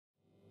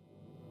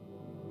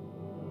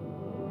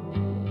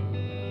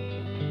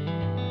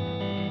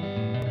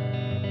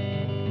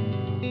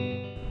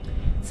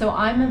So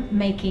I'm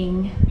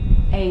making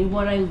a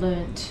what I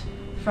learnt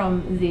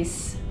from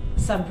this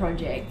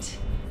sub-project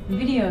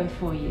video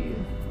for you.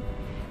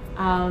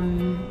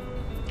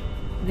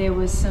 There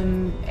was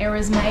some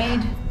errors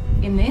made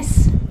in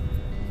this,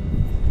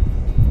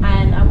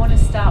 and I want to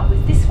start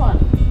with this one,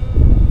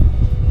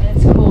 and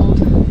it's called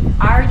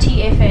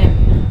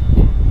RTFM.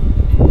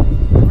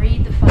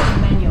 Read the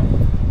fucking manual.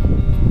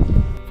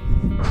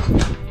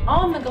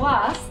 On the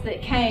glass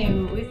that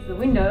came with the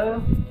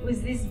window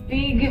was this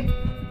big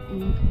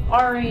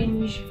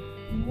orange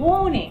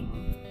warning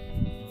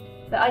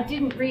that I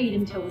didn't read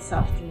until this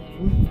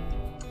afternoon,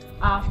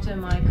 after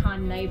my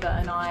kind neighbour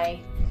and I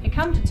had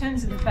come to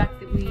terms with the fact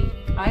that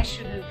I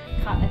should have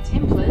cut a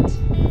template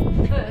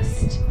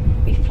first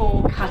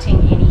before cutting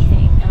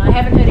anything. And I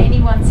haven't heard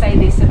anyone say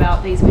this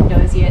about these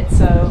windows yet,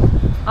 so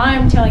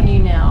I'm telling you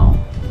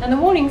now. And the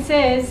warning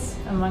says,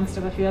 amongst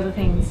a few other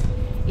things,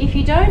 if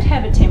you don't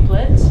have a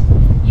template,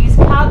 use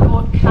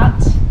cardboard cut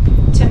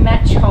to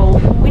match hole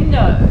for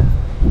window.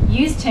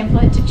 Use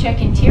template to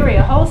check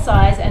interior hole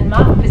size and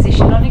mark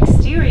position on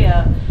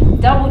exterior.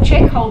 Double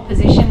check hole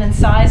position and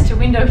size to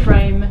window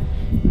frame.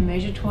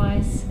 Measure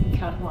twice,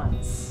 cut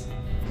once.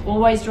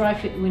 Always dry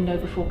fit the window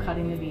before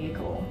cutting the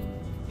vehicle.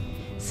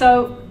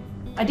 So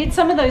I did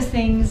some of those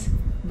things,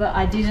 but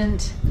I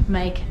didn't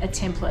make a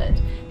template.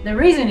 The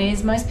reason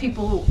is most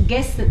people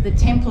guess that the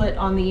template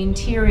on the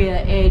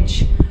interior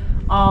edge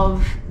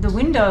of the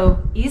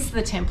window is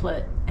the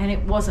template, and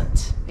it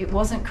wasn't. It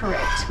wasn't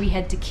correct. We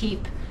had to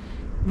keep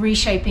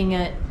reshaping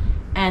it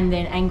and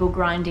then angle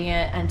grinding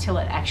it until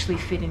it actually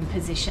fit in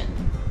position.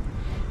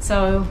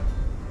 So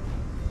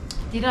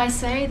did I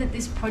say that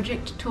this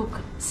project took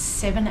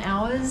 7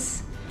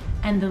 hours,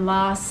 and the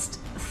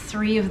last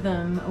 3 of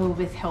them were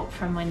with help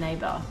from my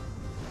neighbour?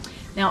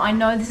 Now I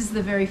know this is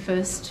the very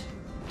first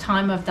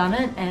time I've done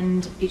it,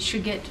 and it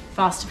should get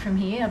faster from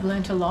here. I've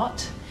learnt a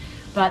lot,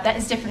 but that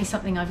is definitely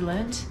something I've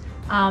learnt.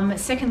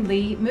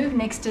 Secondly, move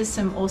next to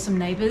some awesome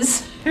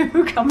neighbours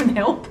who come and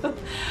help.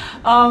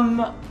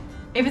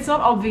 If it's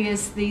not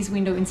obvious, these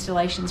window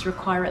installations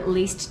require at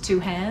least 2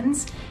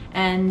 hands,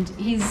 and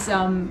his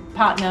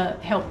partner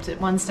helped at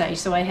one stage,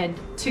 so I had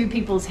 2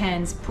 people's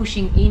hands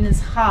pushing in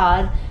as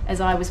hard as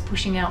I was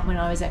pushing out when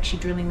I was actually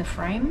drilling the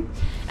frame.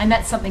 And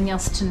that's something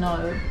else to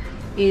know,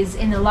 is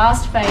in the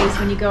last phase,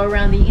 when you go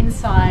around the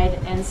inside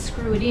and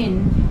screw it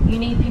in, you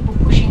need people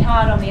pushing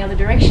hard on the other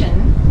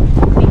direction,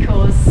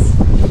 because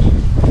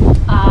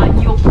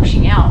you're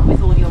pushing out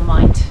with all your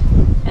might,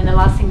 and the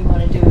last thing you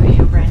want to do is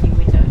your brand new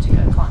window to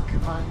go clunk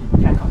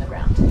back on the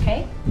ground.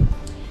 Okay,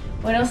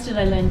 what else did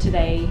I learn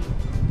today?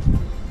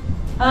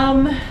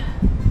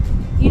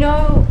 You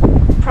know,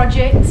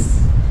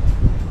 projects,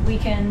 we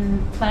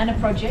can plan a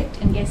project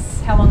and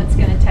guess how long it's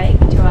going to take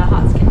to our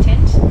heart's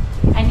content,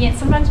 and yet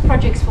sometimes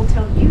projects will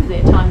tell you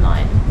their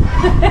timeline.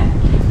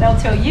 They'll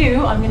tell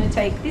you, I'm going to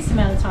take this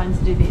amount of time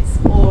to do this,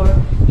 or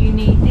you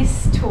need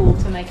this tool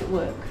to make it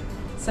work.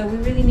 So we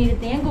really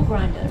needed the angle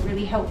grinder. It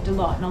really helped a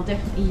lot, and I'll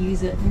definitely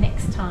use it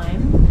next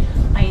time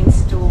I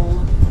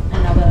install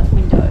another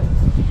window.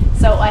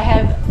 So I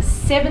have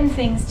 7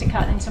 things to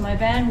cut into my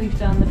van. We've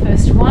done the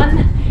first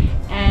one,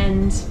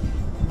 and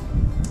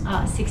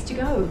 6 to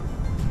go.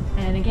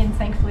 And again,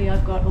 thankfully,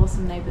 I've got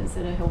awesome neighbours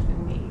that are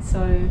helping me.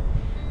 So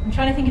I'm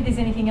trying to think if there's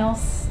anything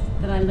else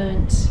that I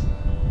learnt.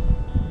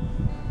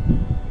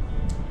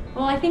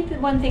 Well, I think that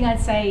one thing I'd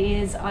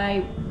say is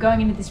going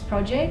into this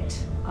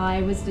project,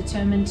 I was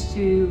determined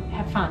to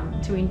have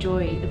fun, to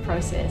enjoy the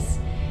process.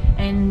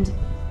 And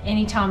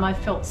anytime I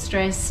felt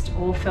stressed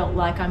or felt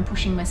like I'm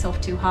pushing myself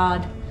too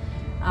hard,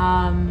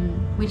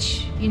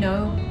 which, you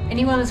know,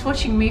 anyone that's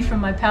watching me from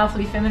my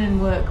Powerfully Feminine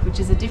work, which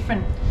is a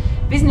different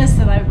business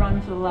that I've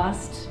run for the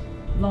last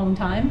long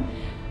time,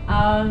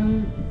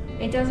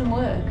 it doesn't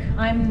work.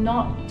 I'm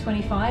not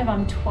 25,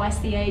 I'm twice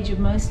the age of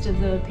most of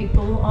the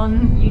people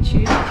on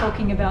YouTube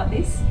talking about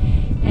this.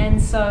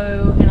 And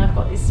I've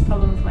got this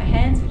problem with my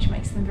hands, which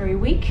makes them very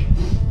weak.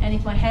 And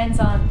if my hands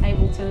aren't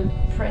able to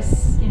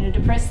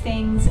depress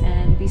things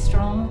and be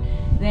strong,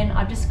 then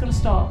I've just got to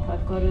stop.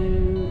 I've got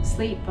to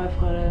sleep, I've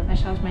got to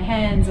massage my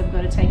hands, I've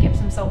got to take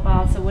Epsom salt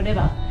baths or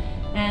whatever.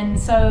 And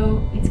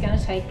so it's going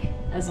to take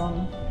as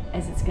long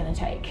as it's going to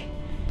take.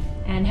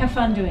 And have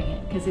fun doing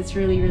it, because it's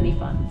really, really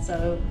fun.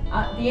 So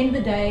at the end of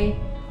the day,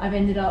 I've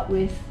ended up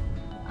with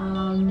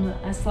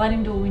a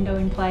sliding door window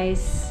in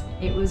place.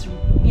 It was,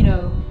 you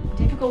know,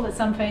 difficult at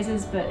some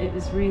phases, but it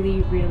was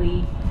really,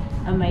 really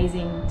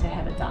amazing to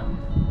have it done.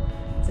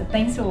 So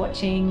thanks for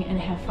watching, and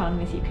have fun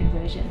with your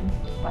conversion.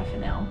 Bye for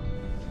now.